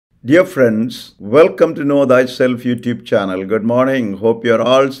Dear friends, welcome to Know Thyself YouTube channel. Good morning. Hope you're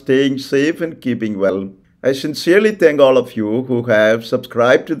all staying safe and keeping well. I sincerely thank all of you who have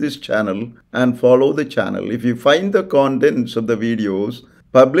subscribed to this channel and follow the channel. If you find the contents of the videos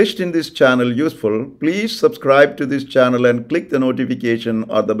published in this channel useful, please subscribe to this channel and click the notification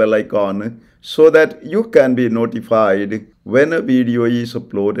or the bell icon so that you can be notified when a video is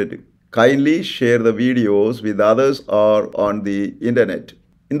uploaded. Kindly share the videos with others or on the internet.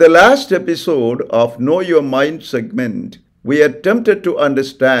 In the last episode of Know Your Mind segment, we attempted to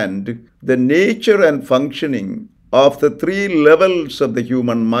understand the nature and functioning of the three levels of the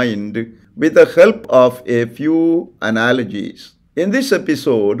human mind with the help of a few analogies. In this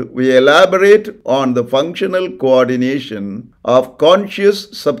episode, we elaborate on the functional coordination of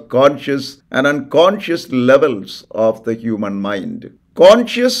conscious, subconscious, and unconscious levels of the human mind.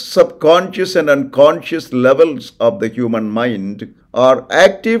 Conscious, subconscious, and unconscious levels of the human mind are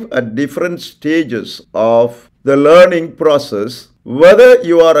active at different stages of the learning process, whether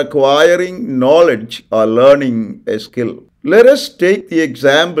you are acquiring knowledge or learning a skill. Let us take the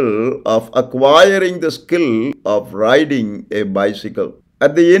example of acquiring the skill of riding a bicycle.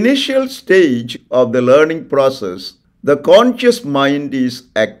 At the initial stage of the learning process, the conscious mind is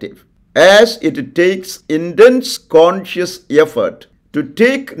active, as it takes intense conscious effort to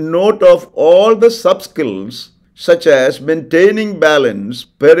take note of all the sub-skills such as maintaining balance,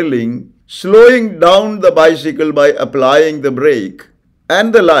 pedaling, slowing down the bicycle by applying the brake,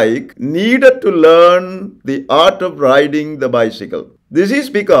 and the like needed to learn the art of riding the bicycle. This is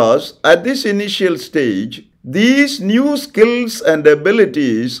because at this initial stage, these new skills and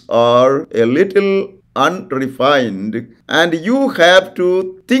abilities are a little unrefined and you have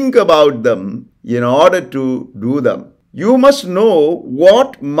to think about them in order to do them. You must know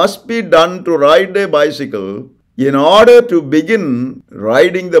what must be done to ride a bicycle in order to begin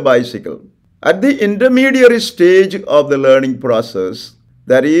riding the bicycle. At the intermediary stage of the learning process,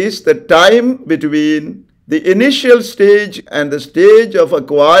 that is the time between the initial stage and the stage of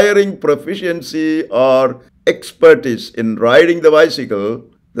acquiring proficiency or expertise in riding the bicycle,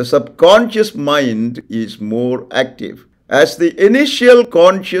 the subconscious mind is more active. As the initial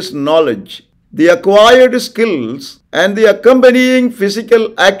conscious knowledge, the acquired skills, and the accompanying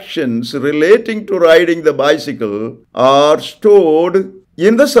physical actions relating to riding the bicycle are stored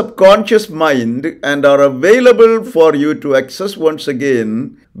in the subconscious mind and are available for you to access once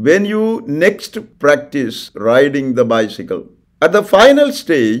again when you next practice riding the bicycle. At the final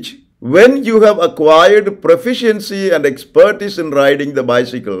stage, when you have acquired proficiency and expertise in riding the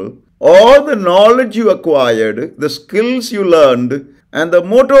bicycle, all the knowledge you acquired, the skills you learned, and the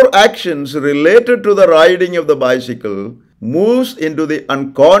motor actions related to the riding of the bicycle moves into the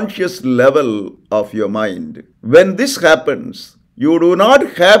unconscious level of your mind. When this happens, you do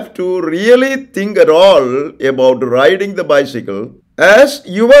not have to really think at all about riding the bicycle, as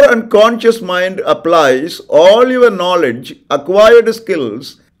your unconscious mind applies all your knowledge, acquired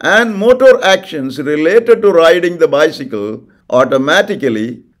skills, and motor actions related to riding the bicycle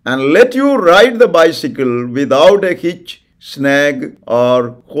automatically and let you ride the bicycle without a hitch, snag,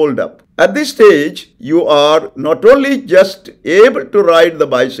 or hold up. At this stage, you are not only just able to ride the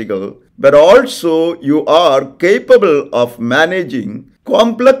bicycle, but also you are capable of managing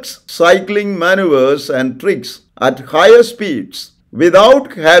complex cycling maneuvers and tricks at higher speeds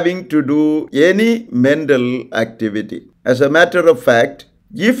without having to do any mental activity. As a matter of fact,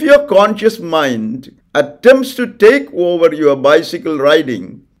 if your conscious mind attempts to take over your bicycle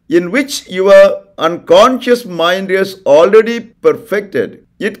riding, in which your unconscious mind is already perfected,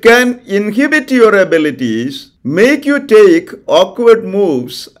 it can inhibit your abilities, make you take awkward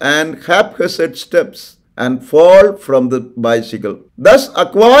moves and haphazard steps, and fall from the bicycle. Thus,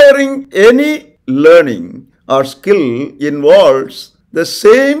 acquiring any learning or skill involves the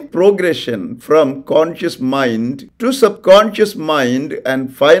same progression from conscious mind to subconscious mind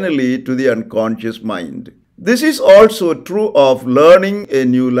and finally to the unconscious mind. This is also true of learning a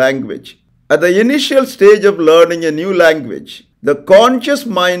new language. At the initial stage of learning a new language, the conscious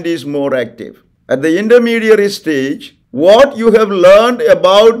mind is more active. At the intermediary stage, what you have learned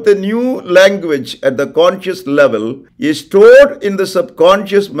about the new language at the conscious level is stored in the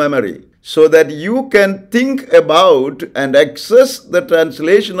subconscious memory so that you can think about and access the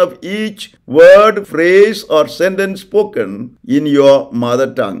translation of each word, phrase, or sentence spoken in your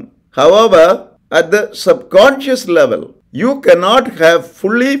mother tongue. However, at the subconscious level, you cannot have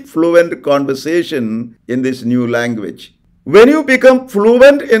fully fluent conversation in this new language. When you become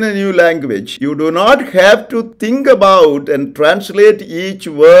fluent in a new language, you do not have to think about and translate each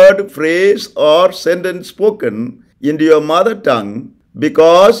word, phrase, or sentence spoken into your mother tongue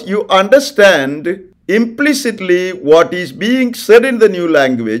because you understand implicitly what is being said in the new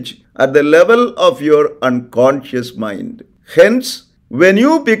language at the level of your unconscious mind. Hence, when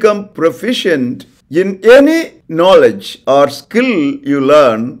you become proficient in any knowledge or skill you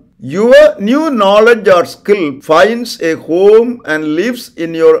learn, your new knowledge or skill finds a home and lives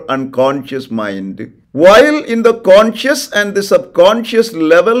in your unconscious mind. While in the conscious and the subconscious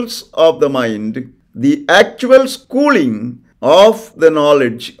levels of the mind, the actual schooling of the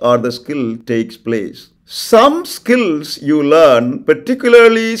knowledge or the skill takes place. Some skills you learn,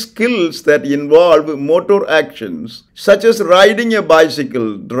 particularly skills that involve motor actions, such as riding a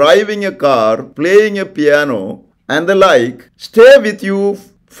bicycle, driving a car, playing a piano, and the like, stay with you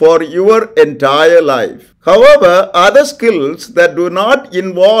for your entire life. However, other skills that do not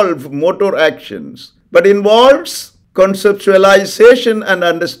involve motor actions, but involves conceptualization and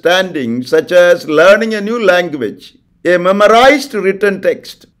understanding, such as learning a new language, a memorized written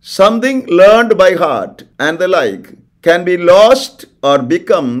text, something learned by heart, and the like, can be lost or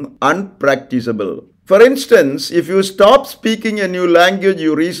become unpracticable. For instance, if you stop speaking a new language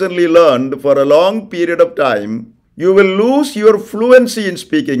you recently learned for a long period of time, you will lose your fluency in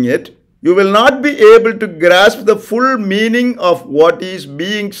speaking it. You will not be able to grasp the full meaning of what is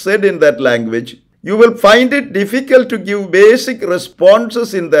being said in that language. You will find it difficult to give basic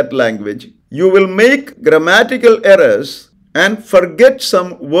responses in that language. You will make grammatical errors and forget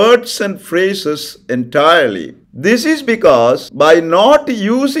some words and phrases entirely. This is because by not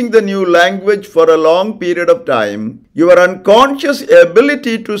using the new language for a long period of time, your unconscious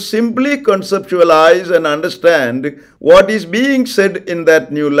ability to simply conceptualize and understand what is being said in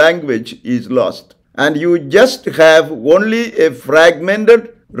that new language is lost. And you just have only a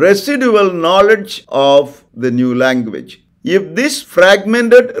fragmented residual knowledge of the new language. If this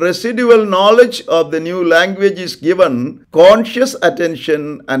fragmented residual knowledge of the new language is given conscious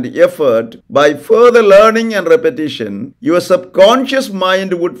attention and effort by further learning and repetition, your subconscious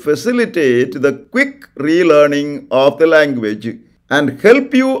mind would facilitate the quick relearning of the language and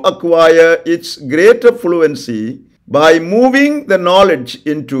help you acquire its greater fluency by moving the knowledge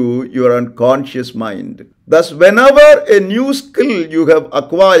into your unconscious mind. Thus, whenever a new skill you have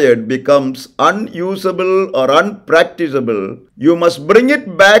acquired becomes unusable or unpracticable, you must bring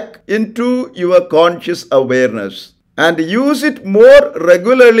it back into your conscious awareness and use it more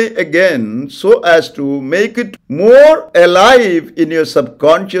regularly again so as to make it more alive in your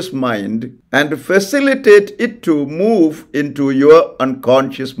subconscious mind and facilitate it to move into your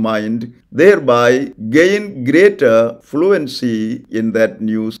unconscious mind, thereby gain greater fluency in that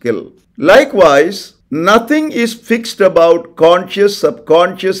new skill. Likewise, nothing is fixed about conscious,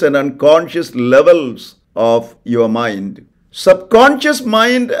 subconscious, and unconscious levels of your mind. Subconscious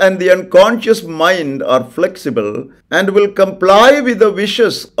mind and the unconscious mind are flexible and will comply with the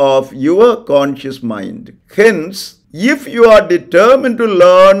wishes of your conscious mind. Hence, if you are determined to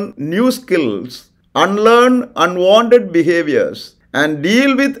learn new skills, unlearn unwanted behaviors, and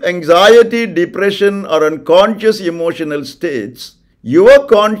deal with anxiety, depression, or unconscious emotional states, your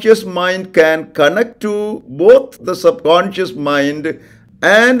conscious mind can connect to both the subconscious mind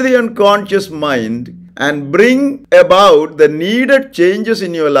and the unconscious mind and bring about the needed changes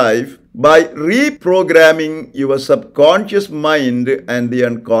in your life by reprogramming your subconscious mind and the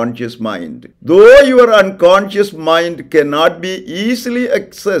unconscious mind. Though your unconscious mind cannot be easily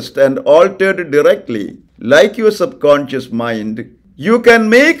accessed and altered directly, like your subconscious mind, you can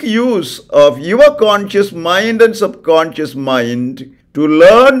make use of your conscious mind and subconscious mind to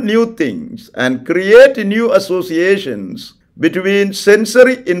learn new things and create new associations between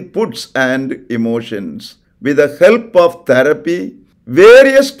sensory inputs and emotions. With the help of therapy,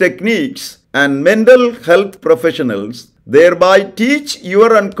 various techniques, and mental health professionals, thereby teach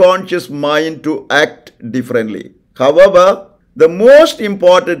your unconscious mind to act differently. However, the most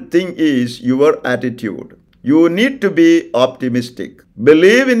important thing is your attitude. You need to be optimistic,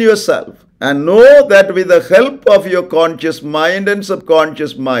 believe in yourself, and know that with the help of your conscious mind and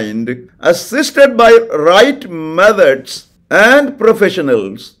subconscious mind, assisted by right methods and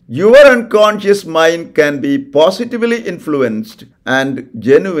professionals, your unconscious mind can be positively influenced and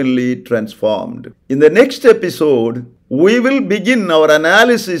genuinely transformed. In the next episode, we will begin our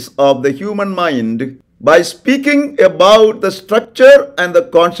analysis of the human mind by speaking about the structure and the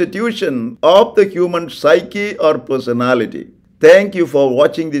constitution of the human psyche or personality. Thank you for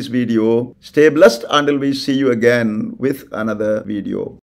watching this video. Stay blessed until we see you again with another video.